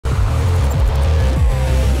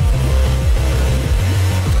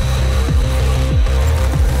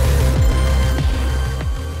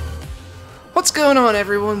What's going on,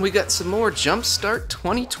 everyone? We got some more Jumpstart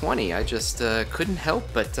 2020. I just couldn't help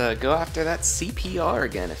but go after that CPR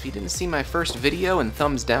again. If you didn't see my first video and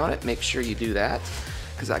thumbs down it, make sure you do that.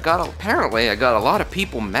 Because apparently I got a lot of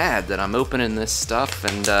people mad that I'm opening this stuff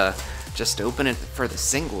and just open it for the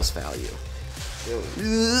singles value.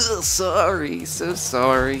 Ugh, sorry, so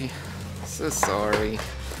sorry. So sorry.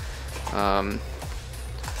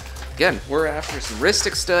 Again, we're after some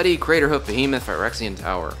Rhystic Study, Crater Hoof, Behemoth, Phyrexian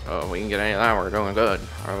Tower. Oh, we can get any of that, we're doing good.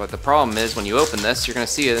 But the problem is, when you open this, you're going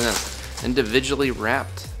to see it in an individually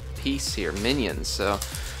wrapped piece here, minions. So,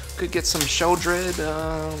 could get some Sheoldred.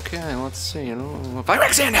 Okay, let's see.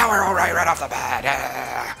 Phyrexian Tower, alright, right off the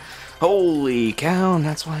bat. Holy cow, and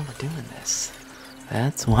that's why we're doing this.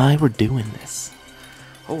 That's why we're doing this.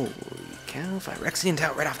 Holy cow, Phyrexian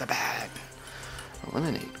Tower right off the bat.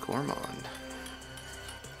 Eliminate Gormond.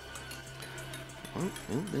 Oh,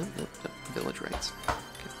 village rights.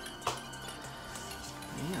 Okay.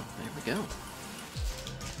 Yeah, there we go.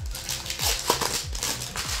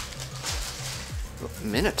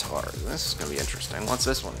 Minotaur. This is gonna be interesting. What's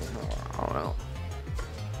this one? I don't know.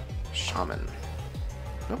 Shaman.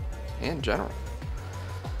 Oh, and General.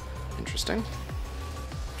 Interesting.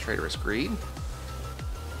 Traitorous Greed.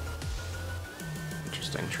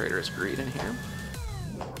 Interesting. Traitorous Greed in here.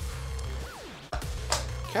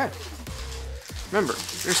 Okay. Remember,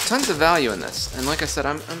 there's tons of value in this, and like I said,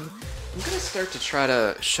 I'm gonna start to try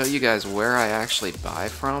to show you guys where I actually buy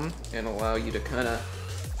from, and allow you to kind of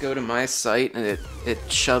go to my site, and it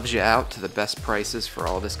shoves you out to the best prices for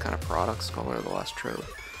all this kind of products. Scholar of the Lost Trove.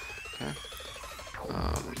 Okay.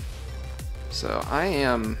 So I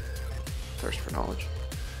am thirst for knowledge.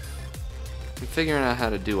 I'm figuring out how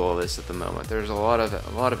to do all this at the moment. There's a lot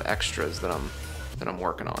of extras that I'm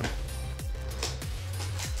working on.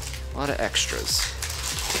 A lot of extras.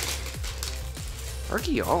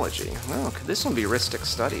 Archaeology. Well, could this one be Rhystic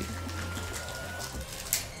Study?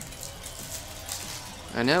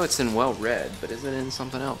 I know it's in Well Read, but is it in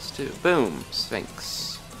something else too? Boom!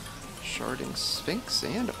 Sphinx. Sharding Sphinx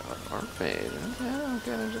and Archmage. Yeah,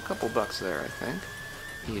 okay, there's a couple bucks there, I think.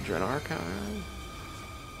 Hedron Archive.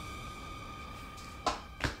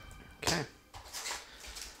 Okay.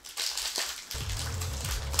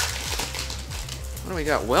 What do we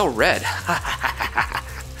got? Well Read.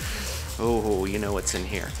 Oh, you know what's in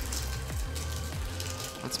here.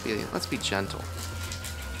 Let's be gentle.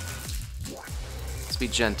 Let's be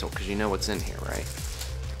gentle, because you know what's in here, right?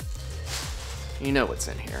 You know what's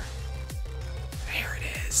in here. There it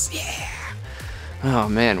is. Yeah. Oh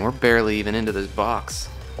man, we're barely even into this box.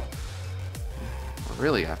 We're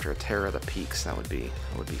really after a Terror of the Peaks. That would be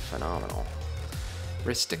phenomenal.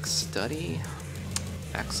 Rhystic Study.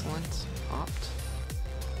 Excellent. Opt.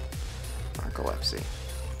 Narcolepsy.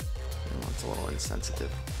 Oh, that's a little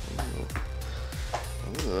insensitive.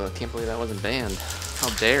 Ooh, I can't believe that wasn't banned. How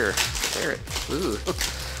dare it. Ooh.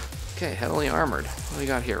 Okay, heavily armored. What do we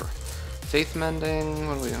got here? Faith mending.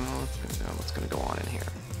 What do we? What's gonna go on in here?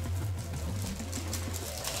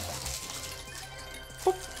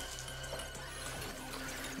 Boop.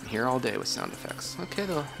 I'm here all day with sound effects. Okay,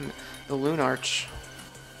 the Loon Arch.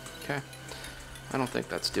 Okay. I don't think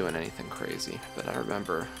that's doing anything crazy, but I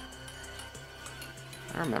remember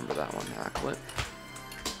that one, Hacklet.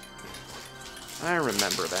 I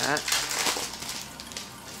remember that.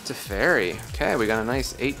 Teferi. Okay, we got a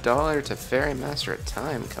nice $8 Teferi Master at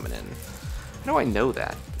Time coming in. How do I know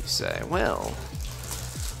that, you say? Well,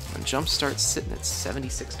 when Jumpstart's sitting at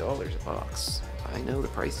 $76 a box, I know the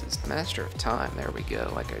prices. Master of Time, there we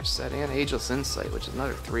go, like I just said, and Ageless Insight, which is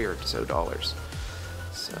another $3 or so.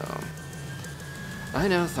 So, I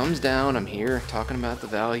know, thumbs down, I'm here talking about the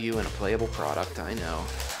value in a playable product, I know.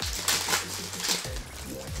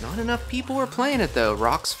 Not enough people are playing it though.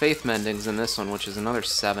 Rock's Faith Mending's in this one, which is another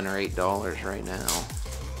 $7 or $8 right now.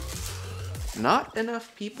 Not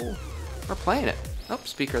enough people are playing it. Oh,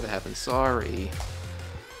 Speaker of the Heavens, sorry.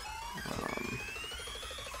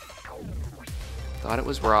 Thought it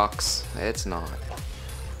was Rocks. It's not.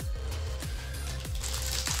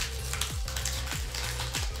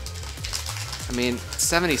 I mean,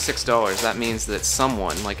 $76, that means that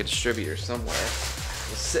someone, like a distributor somewhere,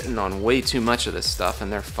 is sitting on way too much of this stuff and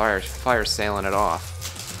they're fire sailing it off.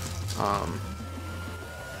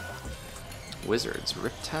 Wizards,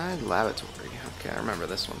 Riptide Lavatory. Okay, I remember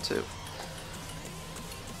this one too.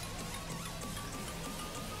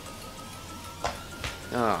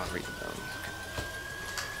 Oh, read them.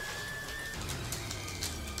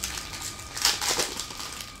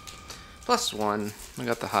 +1. We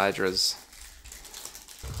got the Hydras.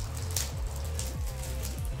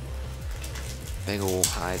 Big ol'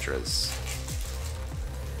 Hydras.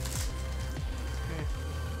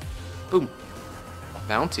 Boom.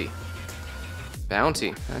 Bounty.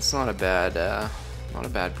 Bounty. That's not a bad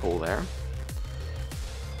pull there.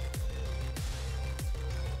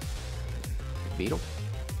 Beetle.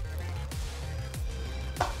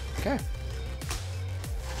 Okay.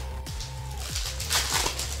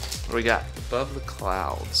 What do we got? Above the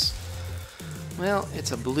Clouds. Well,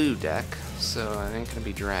 it's a blue deck, so it ain't gonna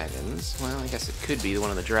be dragons. Well, I guess it could be one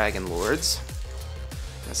of the Dragon Lords.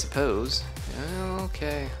 I suppose.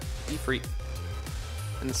 Okay. Ifrit.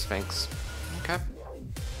 And the Sphinx. Okay.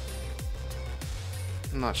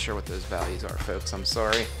 I'm not sure what those values are, folks. I'm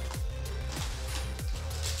sorry.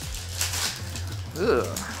 Ugh.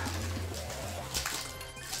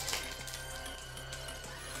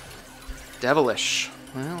 Devilish.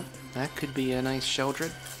 Well, that could be a nice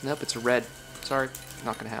Sheldred. Nope, it's a red. Sorry,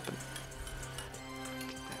 not gonna happen.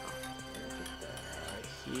 Get that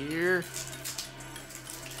right here.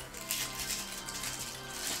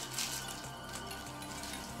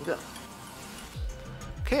 Go.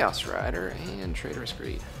 Chaos Rider and Traitorous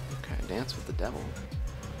Greed. Okay, Dance with the Devil.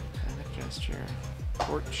 Panic Gesture.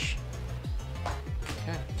 Torch.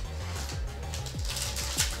 Okay.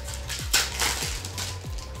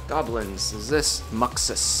 Goblins. Is this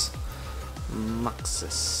Muxus?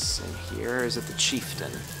 Muxus in here. Is it the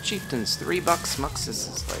Chieftain? Chieftain's $3. Muxus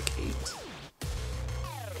is like 8.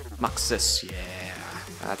 Muxus, yeah.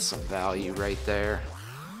 That's some value right there.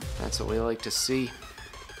 That's what we like to see.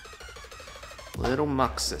 Little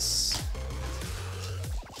Muxus.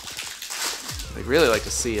 We'd really like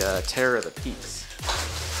to see a Terror of the Peaks.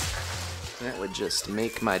 That would just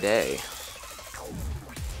make my day.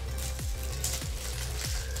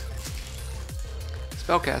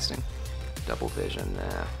 Spellcasting. Double vision.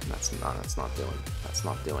 Nah, that's not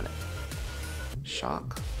doing it.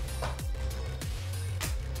 Shock.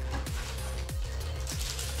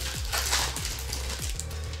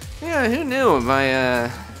 Yeah, who knew my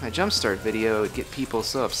Jumpstart video would get people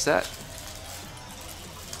so upset.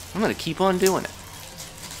 I'm gonna keep on doing it.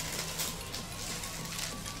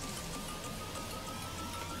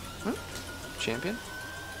 Champion?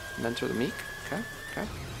 Mentor the Meek? Okay, okay.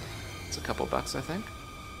 It's a couple bucks, I think.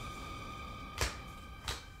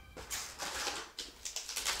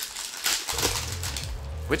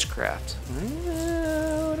 Witchcraft.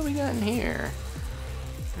 What do we got in here?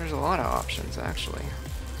 There's a lot of options, actually.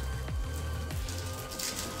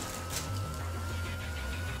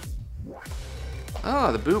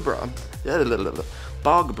 Oh, the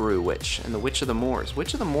Bog Brew Witch and the Witch of the Moors.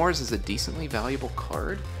 Witch of the Moors is a decently valuable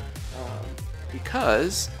card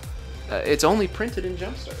because it's only printed in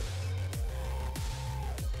Jumpstart.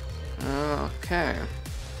 Okay.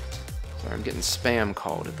 Sorry, I'm getting spam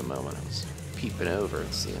called at the moment. I was peeping over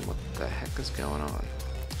and seeing what the heck is going on.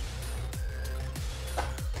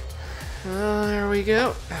 There we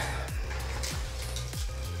go.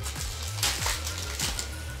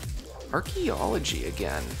 Archaeology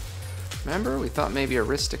again. Remember, we thought maybe a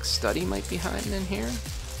Ristic Study might be hiding in here?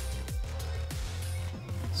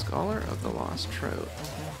 Scholar of the Lost Trove.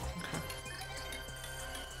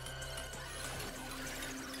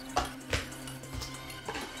 Okay.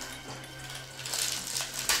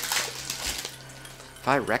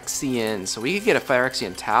 Phyrexian. So we could get a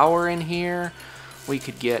Phyrexian Tower in here. We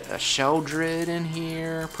could get a Sheldred in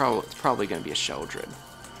here. It's probably going to be a Sheldred.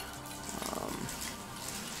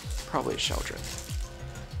 Probably a Sheldred.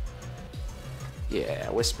 Yeah,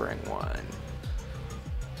 Whispering One.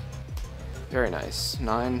 Very nice.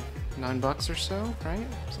 $9 or so, right?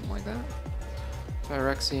 Something like that.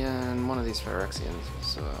 Phyrexian. One of these Phyrexians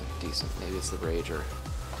is decent. Maybe it's the Rager.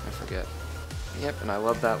 I forget. Yep, and I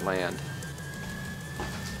love that land.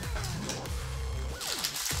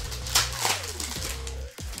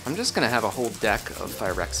 I'm just gonna have a whole deck of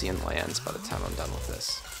Phyrexian lands by the time I'm done with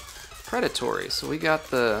this. Predatory. So we got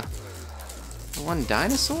the one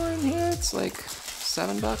dinosaur in here. It's like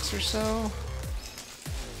 $7 or so.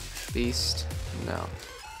 Beast. No.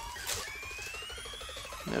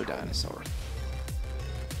 No dinosaur.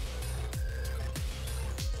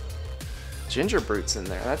 Ginger Brute's in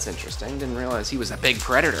there. That's interesting. Didn't realize he was a big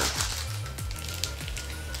predator.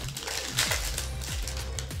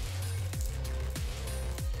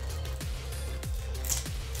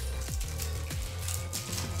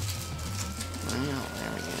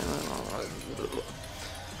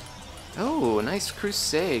 Oh, a nice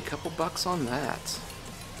Crusade. Couple bucks on that.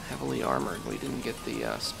 Heavily armored. We didn't get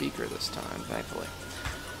the speaker this time, thankfully.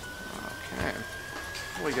 Okay.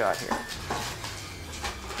 What we got here?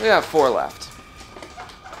 We have 4 left.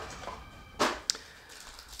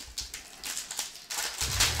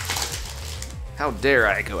 How dare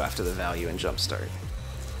I go after the value in Jumpstart?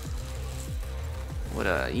 What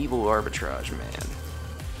a evil arbitrage, man.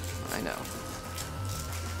 I know.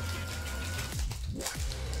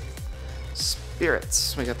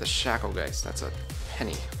 Spirits. We got the Shacklegeist. That's a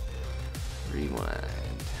penny. Rewind.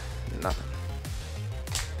 Nothing.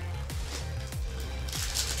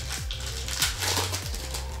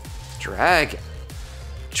 Dragon.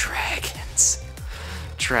 Dragons.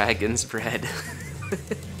 Dragon's bread.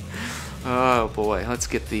 Oh boy, let's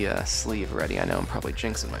get the sleeve ready. I know I'm probably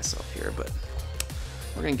jinxing myself here, but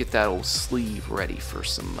we're gonna get that old sleeve ready for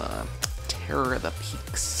some Terror of the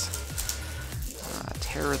Peaks.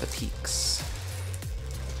 Terror of the Peaks.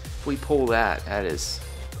 If we pull that, that is...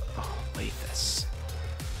 Oh, Lathis.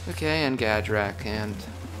 Okay, and Gadrak, and...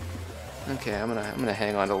 Okay, I'm gonna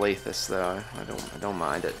hang on to Lathis though. I don't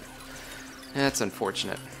mind it. That's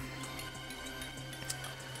unfortunate.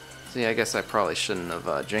 See, I guess I probably shouldn't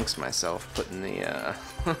have jinxed myself putting the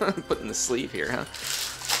putting the sleeve here, huh?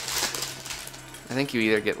 I think you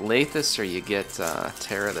either get Lathis or you get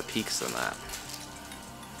Terror of the Peaks on that.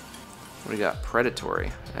 What do we got?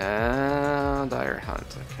 Predatory. Dire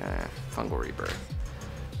Hunt. Okay. Fungal Rebirth.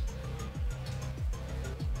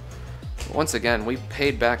 Once again, we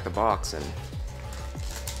paid back the box in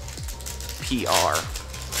PR.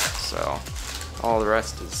 So, all the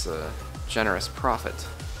rest is generous profit.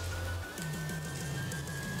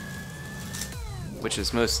 Which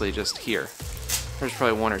is mostly just here. There's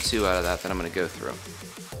probably one or two out of that I'm going to go through.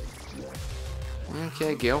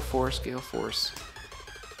 Okay, Gale Force, Gale Force.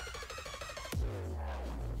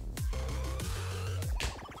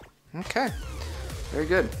 Okay, very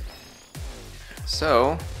good.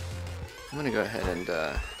 So, I'm going to go ahead and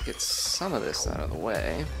get some of this out of the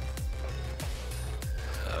way.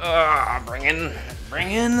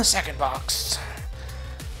 Bring in the second box.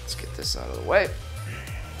 Let's get this out of the way.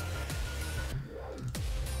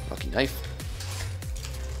 Lucky knife.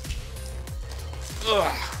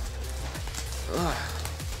 Ugh. Ugh.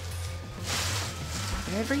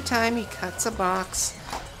 Every time he cuts a box,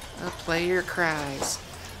 a player cries.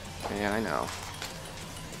 Yeah, I know.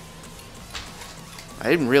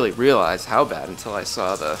 I didn't really realize how bad until I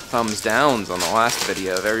saw the thumbs downs on the last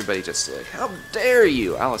video of everybody just like, how dare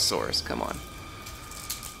you, Allosaurus, come on.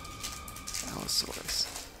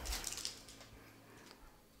 Allosaurus.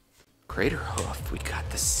 Crater Hoof, we got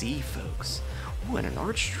the C, folks. Ooh, and an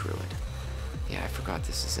Arch Druid. Yeah, I forgot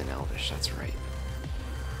this is in Elvish, that's right.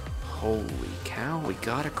 Holy cow, we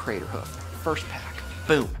got a Crater Hoof. First pack.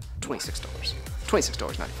 Boom. $26.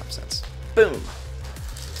 $26.95. Boom.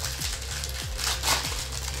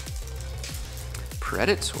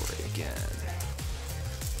 Predatory again.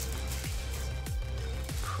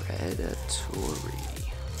 Predatory.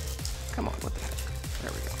 Come on, what the heck?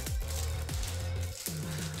 There we go.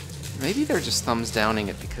 Maybe they're just thumbs downing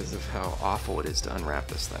it because of how awful it is to unwrap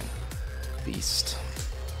this thing. Beast.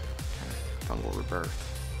 Okay. Fungal Rebirth.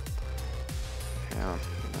 Yeah,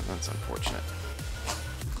 that's unfortunate.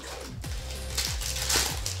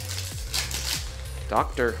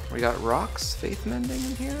 Doctor, we got rocks, faith mending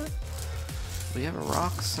in here. Do we have a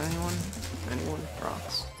rocks? Anyone? Anyone?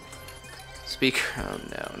 Rocks. Speaker? Oh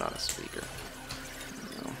no, not a speaker.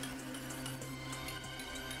 No.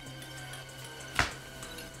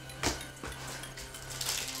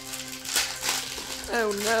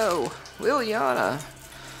 Oh no, Liliana.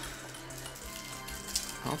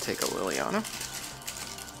 I'll take a Liliana.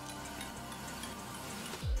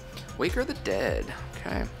 Waker the Dead.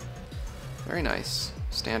 Okay. Very nice.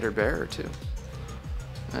 Standard bearer too.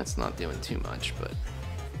 That's not doing too much, but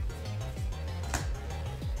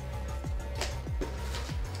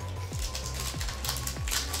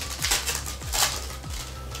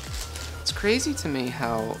it's crazy to me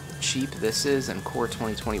how cheap this is in Core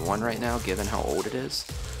 2021 right now, given how old it is.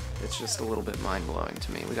 It's just a little bit mind-blowing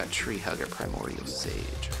to me. We got Tree Hugger, Primordial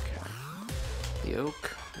Sage. Okay. The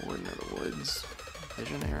Oak, Warden of the Woods,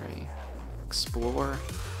 Visionary, Explore.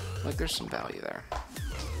 Like, there's some value there.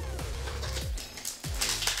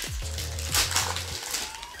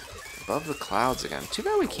 Above the Clouds again. Too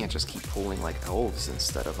bad we can't just keep pulling like elves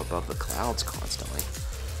instead of Above the Clouds constantly.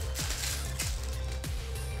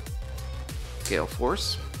 Gale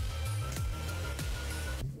Force.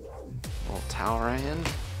 Little Talrand.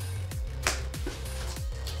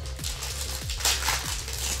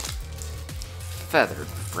 Feathered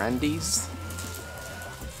Friendies.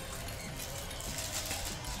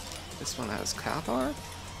 This one has Cathar?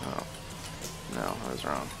 Oh. No, I was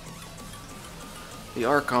wrong. The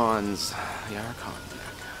Archons. The Archon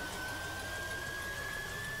deck.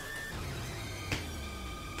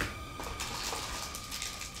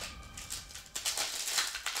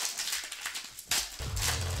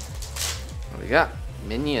 What do we got?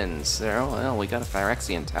 Minions. There, well, we got a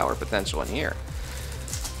Phyrexian Tower potential in here.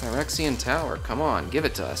 Phyrexian Tower, come on, give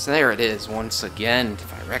it to us. There it is, once again.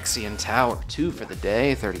 Phyrexian Tower, 2 for the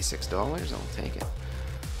day, $36. I'll take it.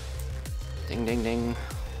 Ding, ding, ding.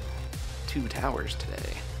 2 towers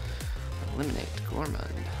today. Eliminate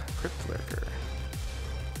Gormund, Crypt Lurker.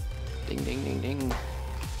 Ding, ding, ding, ding.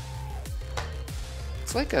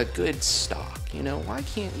 It's like a good stock, you know? Why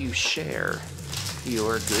can't you share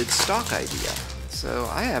your good stock idea? So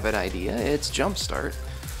I have an idea. It's Jumpstart.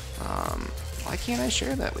 Why can't I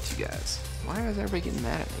share that with you guys? Why is everybody getting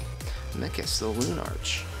mad at me? Micus, the Loon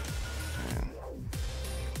Arch.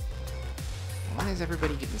 Why is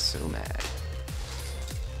everybody getting so mad?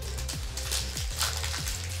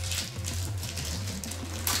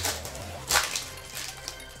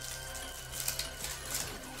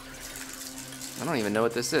 I don't even know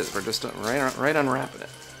what this is. We're just right unwrapping it.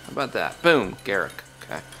 How about that? Boom, Garrick.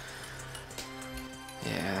 Okay.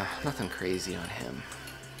 Yeah, nothing crazy on him.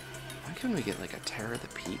 Why couldn't we get like a Terror of the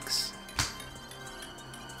Peaks?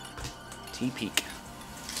 T-Peak.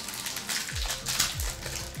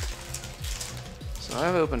 So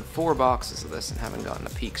I've opened 4 boxes of this and haven't gotten the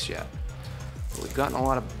Peaks yet. But we've gotten a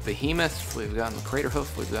lot of Behemoth, we've gotten the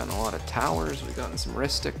Craterhoof, we've gotten a lot of Towers, we've gotten some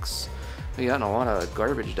Ristics. We've gotten a lot of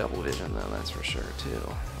garbage double vision though, that's for sure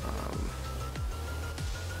too.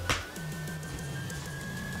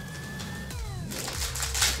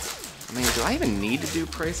 I mean, do I even need to do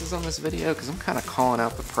prices on this video? Because I'm kind of calling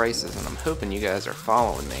out the prices, and I'm hoping you guys are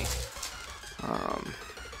following me.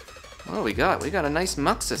 What do we got? We got a nice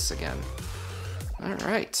Muxus again. All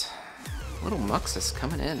right, little Muxus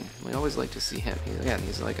coming in. We always like to see him.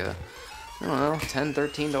 He's like a, I don't know, $10,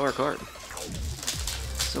 $13 card.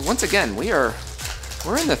 So once again, we're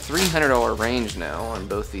in the $300 range now on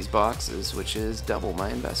both these boxes, which is double my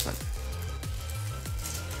investment.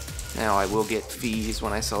 Now, I will get fees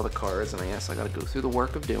when I sell the cards, and yes, I gotta go through the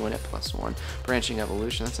work of doing it, +1. Branching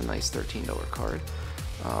Evolution, that's a nice $13 card.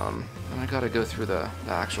 And I gotta go through the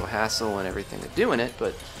actual hassle and everything of doing it,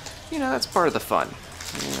 but, you know, that's part of the fun.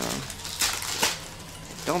 You know,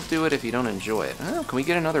 don't do it if you don't enjoy it. Oh, can we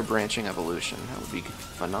get another Branching Evolution? That would be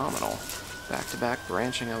phenomenal. Back-to-back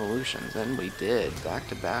Branching Evolutions, and we did.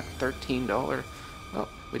 Back-to-back $13. Oh,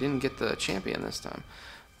 we didn't get the champion this time.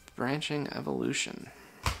 Branching Evolution.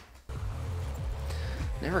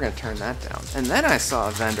 Never gonna turn that down. And then I saw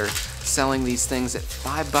a vendor selling these things at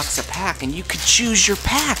 $5 a pack, and you could choose your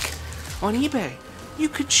pack on eBay. You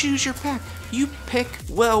could choose your pack. You pick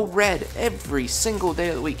well-read every single day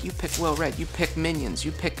of the week. You pick well-read. You pick minions.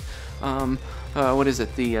 You pick, what is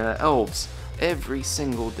it? The elves. Every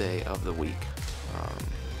single day of the week.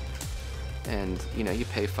 And, you know, you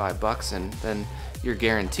pay $5, and then you're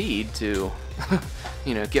guaranteed to,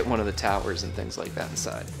 you know, get one of the towers and things like that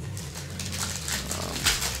inside.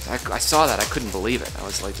 I saw that, I couldn't believe it. I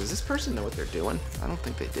was like, does this person know what they're doing? I don't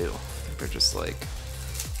think they do. I think they're just like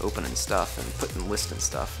opening stuff and listing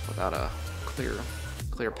stuff without a clear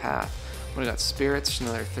path. What do we got? Spirits,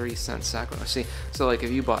 another 30-cent sacrifice. See, so like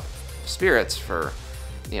if you bought spirits for,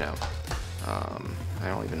 you know, I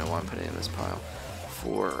don't even know why I'm putting it in this pile,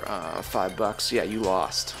 for $5, yeah, you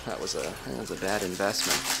lost. That was a bad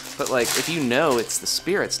investment. But like, if you know it's the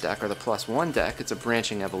Spirits deck or the +1 deck, it's a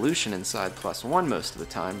Branching Evolution inside +1 most of the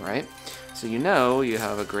time, right? So you know you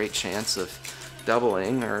have a great chance of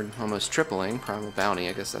doubling or almost tripling, Primal Bounty,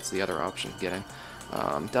 I guess that's the other option of getting,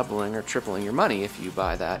 doubling or tripling your money if you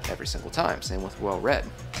buy that every single time. Same with well-read.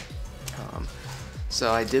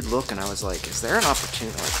 So I did look and I was like, is there an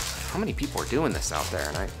opportunity, like, how many people are doing this out there?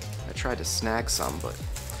 And I tried to snag some, but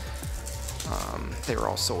they were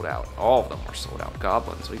all sold out. All of them were sold out.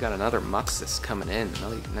 Goblins. We got another Muxus coming in.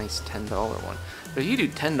 Another nice $10 one. But if you do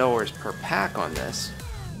 $10 per pack on this,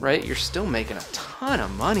 right, you're still making a ton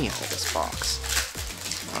of money out of this box.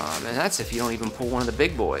 And that's if you don't even pull one of the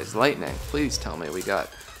big boys. Lightning. Please tell me we got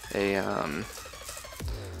a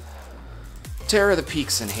Terror of the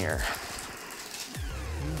Peaks in here.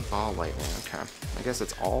 Ball Lightning, okay. I guess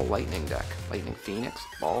it's all Lightning deck. Lightning Phoenix,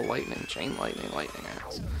 Ball Lightning, Chain Lightning, Lightning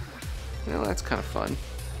Axe. You know, that's kind of fun.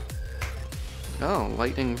 Oh,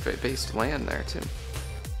 Lightning-based land there, too.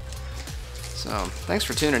 So, thanks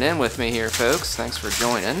for tuning in with me here, folks. Thanks for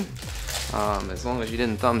joining. As long as you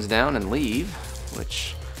didn't thumbs down and leave,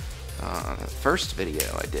 which, the first video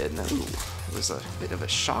I did, ooh, it was a bit of a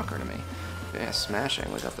shocker to me. Yeah,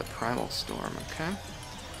 smashing. We got the Primal Storm, okay.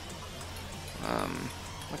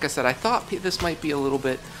 Like I said, I thought this might be a little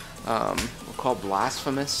bit, we'll call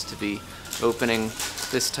blasphemous to be opening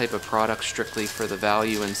this type of product strictly for the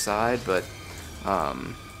value inside, but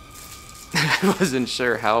I wasn't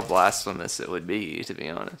sure how blasphemous it would be, to be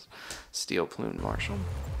honest. Steel Plume Marshal.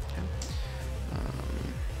 Okay.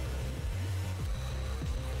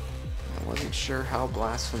 I wasn't sure how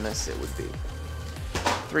blasphemous it would be.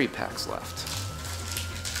 3 packs left.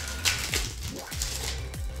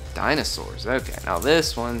 Dinosaurs. Okay, now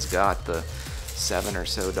this one's got the $7 or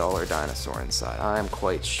so dinosaur inside. I'm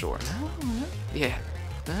quite sure. No, yeah.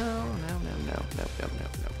 No.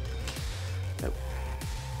 Nope.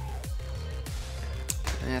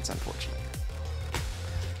 That's unfortunate.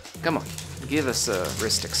 Come on, give us a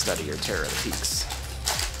Ristic Study or Terror of the Peaks.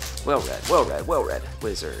 Well read.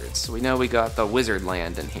 Wizards. We know we got the Wizard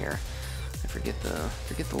Land in here. I forget the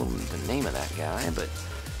name of that guy, but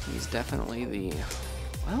he's definitely the.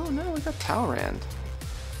 Well, no, we got Talrand.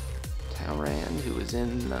 Talrand, who was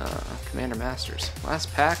in Commander Masters.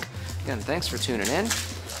 Last pack. Again, thanks for tuning in.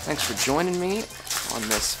 Thanks for joining me on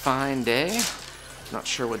this fine day. Not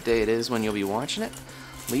sure what day it is when you'll be watching it.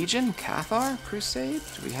 Legion? Cathar? Crusade?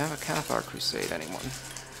 Do we have a Cathar Crusade, anyone?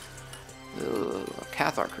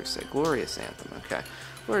 Cathar Crusade. Glorious Anthem. Okay.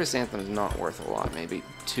 Glorious Anthem is not worth a lot. Maybe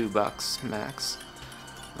 $2 max.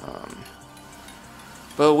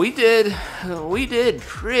 But we did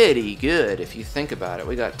pretty good if you think about it.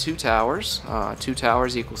 We got 2 towers. 2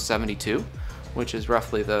 towers equals 72, which is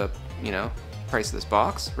roughly the, price of this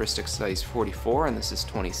box. Ristic Study's 44 and this is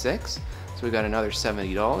 26. So we got another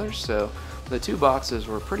 $70. So the 2 boxes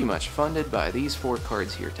were pretty much funded by these 4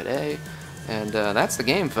 cards here today. And that's the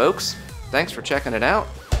game, folks. Thanks for checking it out.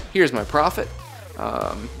 Here's my profit.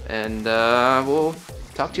 And we'll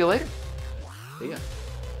talk to you later. See ya.